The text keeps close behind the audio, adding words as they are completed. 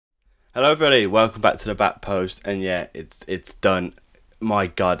Hello everybody, welcome back to the back post, and yeah, it's done. My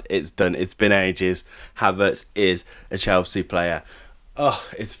God, it's done. It's been ages. Havertz is a Chelsea player. Oh,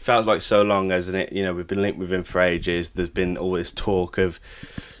 it felt like so long, hasn't it? You know, we've been linked with him for ages. There's been all this talk of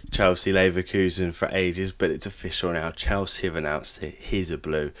Chelsea Leverkusen for ages, but it's official now. Chelsea have announced it. He's a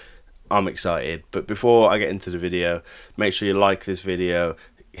blue. I'm excited. But before I get into the video, make sure you like this video,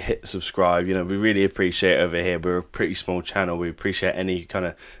 hit subscribe. You know, we really appreciate it over here. We're a pretty small channel. We appreciate any kind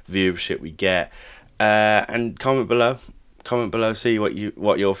of viewership we get. And comment below. See what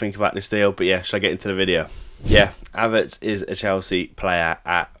you'll think about this deal. But yeah, shall I get into the video? Yeah, Havertz is a Chelsea player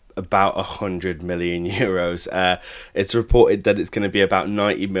at about 100 million euros. It's reported that it's going to be about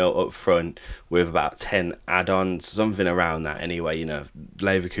 90 mil up front with about 10 add-ons, something around that anyway. You know,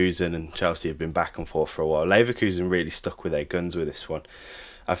 Leverkusen and Chelsea have been back and forth for a while. Leverkusen really stuck with their guns with this one.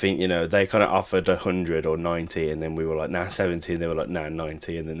 I think, you know, they kind of offered 100 or 90, and then we were like, nah, 70, and they were like, nah,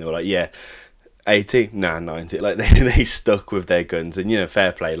 90, and then they were like, yeah, 80, nah, 90. Like, they stuck with their guns, and, you know,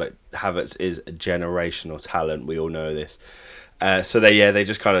 fair play. Like, Havertz is a generational talent. We all know this. So they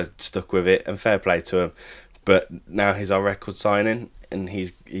just kind of stuck with it, and fair play to him. But now he's our record signing, and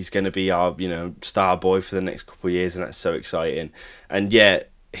he's going to be our, you know, star boy for the next couple of years, and that's so exciting. And yeah,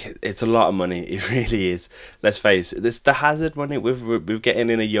 it's a lot of money. It really is. Let's face it. It's the Hazard money. We're getting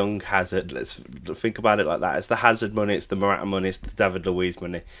in a young Hazard. Let's think about it like that. It's the Hazard money. It's the Marina money. It's the David Luiz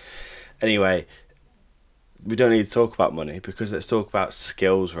money. Anyway, we don't need to talk about money, because let's talk about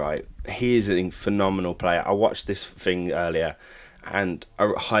skills, right? He is a phenomenal player. I watched this thing earlier, and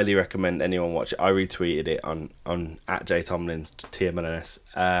I highly recommend anyone watch it. I retweeted it on @JTomlins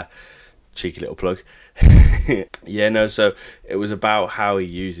TMLS. Cheeky little plug. Yeah, no, so it was about how he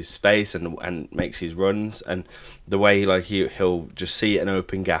uses space and makes his runs, and the way he'll just see an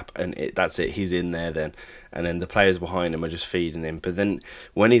open gap, and that's it, he's in there then, and then the players behind him are just feeding him. But then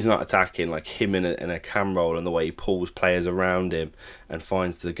when he's not attacking, like him in a cam roll, and the way he pulls players around him and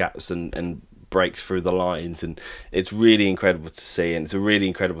finds the gaps and breaks through the lines, and it's really incredible to see, and it's really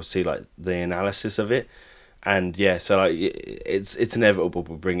incredible to see like the analysis of it. And yeah, so like it's inevitable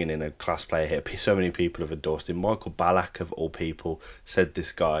we're bringing in a class player here. So many people have endorsed him. Michael Ballack, of all people, said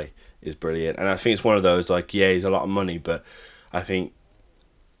this guy is brilliant. And I think it's one of those, like, yeah, he's a lot of money, but I think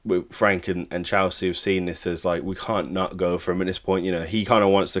Frank and Chelsea have seen this as like, we can't not go for him at this point. You know, he kind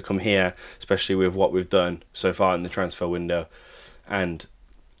of wants to come here, especially with what we've done so far in the transfer window, and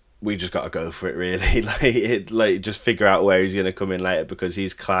we just got to go for it, really. Like just figure out where he's going to come in later, because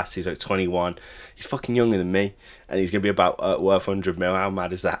he's class. He's like 21. He's fucking younger than me, and he's going to be about worth 100 mil. How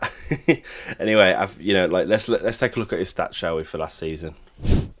mad is that? Anyway, let's take a look at his stats, shall we, for last season.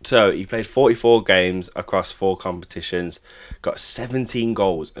 So he played 44 games across 4 competitions, got 17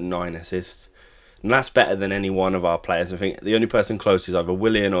 goals and 9 assists. And that's better than any one of our players. I think the only person close is either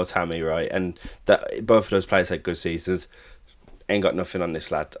Willian or Tammy, right? And that both of those players had good seasons. Ain't got nothing on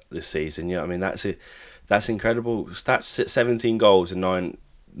this lad this season. You know what I mean? That's it. That's incredible stats. 17 goals and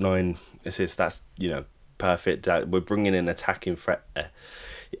 9 assists. That's, you know, perfect. We're bringing in attacking threat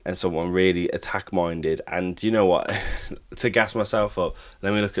and someone really attack minded. And you know what? To gas myself up,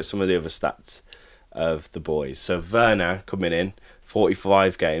 let me look at some of the other stats of the boys. So Werner coming in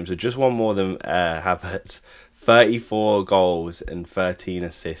 45 games, so just one more than Havertz. 34 goals and 13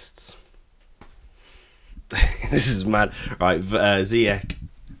 assists. This is mad. Right, Ziyech,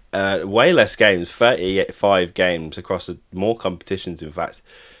 way less games, 35 games across more competitions, in fact.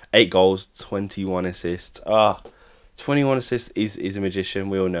 8 goals, 21 assists. 21 assists is a magician.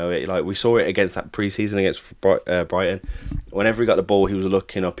 We all know it. Like, we saw it against that pre-season against Brighton. Whenever he got the ball, he was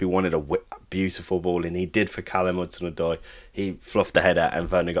looking up. He wanted a beautiful ball, and he did for Callum Hudson-Odoi. He fluffed the header, and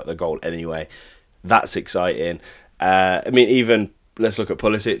Werner got the goal anyway. That's exciting. I mean, even, let's look at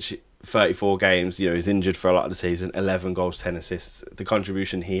Pulisic. 34 games, you know, he's injured for a lot of the season, 11 goals, 10 assists, the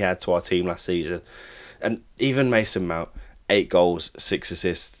contribution he had to our team last season. And even Mason Mount, 8 goals, 6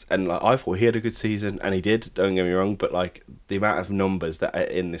 assists, and like, I thought he had a good season, and he did, don't get me wrong, but like the amount of numbers that are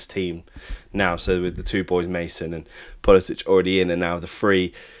in this team now, so with the 2 boys, Mason and Pulisic already in, and now the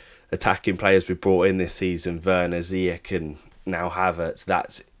 3 attacking players we brought in this season, Werner, Ziyech, and now Havertz,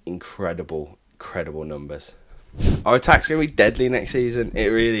 that's incredible numbers. Our attack's going to be deadly next season. It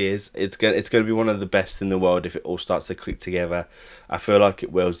really is. It's going to be one of the best in the world if it all starts to click together. I feel like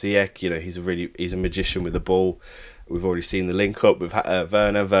it will. Ziyech, you know, he's a magician with the ball. We've already seen the link up with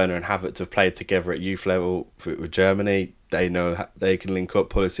Werner. Werner and Havertz have played together at youth level with Germany. They know they can link up.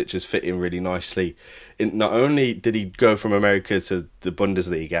 Pulisic is fitting really nicely. Not only did he go from America to the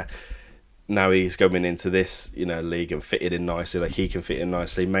Bundesliga, now he's going into this, you know, league and fitted in nicely. Like, he can fit in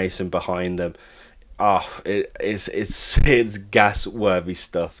nicely. Mason behind them. it's gas worthy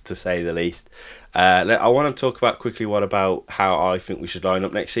stuff, to say the least. I want to talk about quickly what about how I think we should line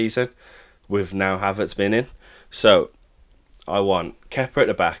up next season with now Havertz been in. So I want Kepa at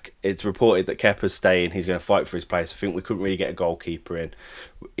the back. It's reported that Kepa's staying. He's going to fight for his place. I think we couldn't really get a goalkeeper in.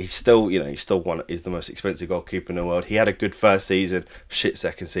 He's still the most expensive goalkeeper in the world. He had a good first season, shit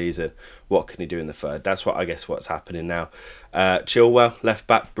second season. What can he do in the third? That's what's happening now. Chilwell, left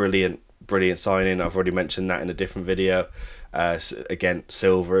back, brilliant signing. I've already mentioned that in a different video. Again,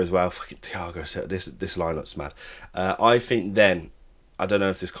 Silva as well. Fucking Thiago Silva. This lineup's mad. I think then, I don't know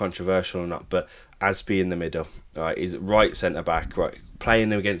if this is controversial or not, but Aspi in the middle, right? He's right centre back, right,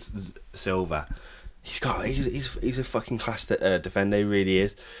 playing against Silva. He's a fucking class defender, he really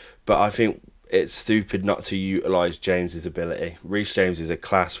is. But I think it's stupid not to utilise James's ability. Reece James is a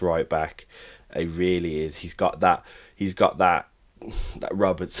class right back. He really is. He's got that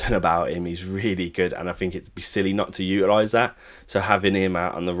Robertson about him. He's really good, and I think it'd be silly not to utilise that. So having him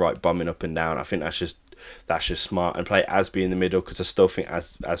out on the right, bombing up and down, I think that's just smart. And play Asby in the middle, because I still think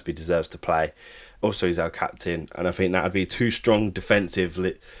Asby deserves to play. Also, he's our captain, and I think that would be two strong defensive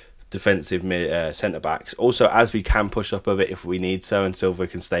centre backs. Also, Asby can push up a bit if we need so, and Silva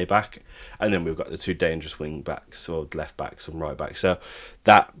can stay back. And then we've got the two dangerous wing backs, or left backs and right backs. So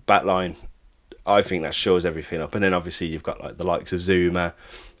that back line, I think that shows everything up. And then obviously you've got like the likes of Zuma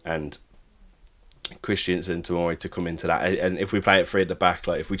and Christensen, Tomori to come into that. And if we play it free at the back,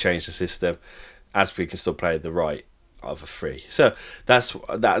 like if we change the system, Aspi can still play the right of a free. So that's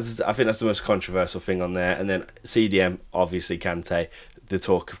I think that's the most controversial thing on there. And then CDM, obviously Kante. The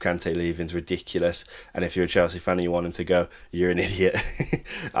talk of Kante leaving is ridiculous, and if you're a Chelsea fan and you want him to go, you're an idiot.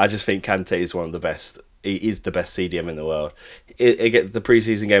 I just think Kante is one of the best. He is the best CDM in the world. The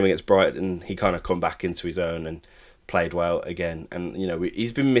pre-season game against Brighton, he kind of come back into his own and played well again. And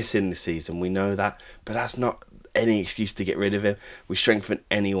he's been missing this season. We know that, but that's not any excuse to get rid of him. We strengthen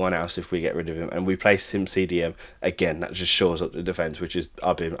anyone else if we get rid of him, and we place him CDM again. That just shores up the defence, which is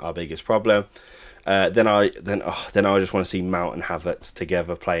our biggest problem. Then I just want to see Mount and Havertz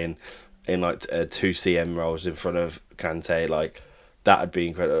together playing in like two CM roles in front of Kante. Like that would be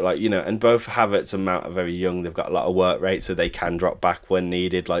incredible. Like and both Havertz and Mount are very young. They've got a lot of work rate, so they can drop back when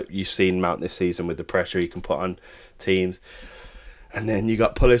needed. Like you've seen Mount this season with the pressure he can put on teams. And then you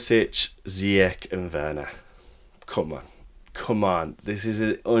got Pulisic, Ziyech, and Werner. Come on. This is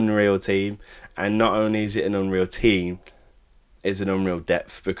an unreal team, and not only is it an unreal team, it's an unreal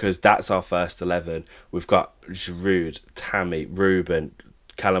depth, because that's our first 11. We've got Giroud, Tammy, Ruben,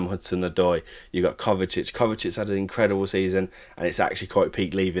 Callum Hudson-Odoi. You got Kovacic. Kovacic's had an incredible season, and it's actually quite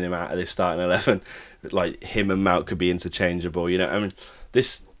peak leaving him out of this starting 11. Like him and Mount could be interchangeable. I mean,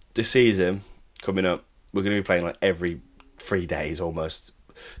 this season coming up, we're going to be playing like every 3 days almost.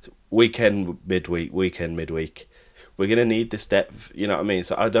 Weekend, midweek. We're going to need this depth, you know what I mean?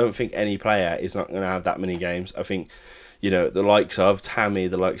 So I don't think any player is not going to have that many games. I think, the likes of Tammy,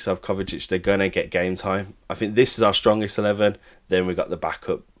 the likes of Kovacic, they're going to get game time. I think this is our strongest 11. Then we got the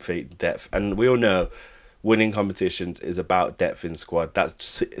backup for depth. And we all know winning competitions is about depth in squad.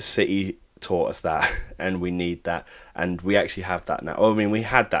 That's City taught us that, and we need that. And we actually have that now. Well, I mean, we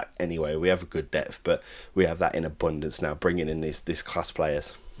had that anyway. We have a good depth, but we have that in abundance now, bringing in these class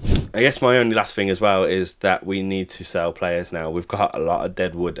players. I guess my only last thing as well is that we need to sell players now. We've got a lot of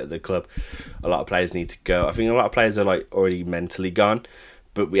dead wood at the club. A lot of players need to go. I think a lot of players are like already mentally gone,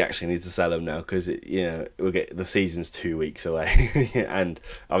 but we actually need to sell them now, because we'll get the season's 2 weeks away, and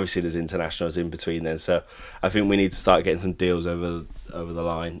obviously there's internationals in between then. So I think we need to start getting some deals over the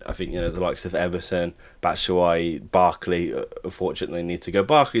line. I think the likes of Emerson, Batshuayi, Barkley, unfortunately need to go.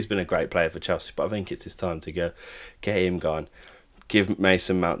 Barkley's been a great player for Chelsea, but I think it's his time to go. Get him gone. Give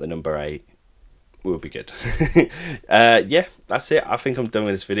Mason Mount the number 8. We'll be good. Yeah, that's it. I think I'm done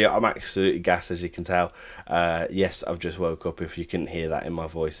with this video. I'm absolutely gassed, as you can tell. Yes, I've just woke up, if you couldn't hear that in my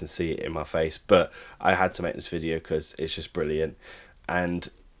voice and see it in my face. But I had to make this video because it's just brilliant. And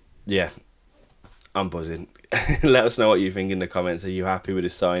yeah, I'm buzzing. Let us know what you think in the comments. Are you happy with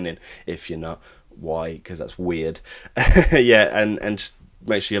this signing? If you're not, why? Because that's weird. Yeah, and just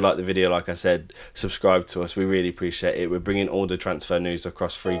make sure you like the video, like I said. Subscribe to us, we really appreciate it. We're bringing all the transfer news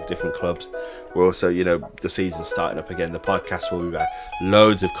across 3 different clubs. We're also, the season's starting up again. The podcast will be back.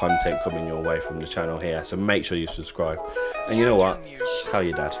 Loads of content coming your way from the channel here, so make sure you subscribe. And you know what? Tell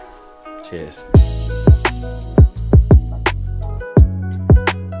your dad. Cheers.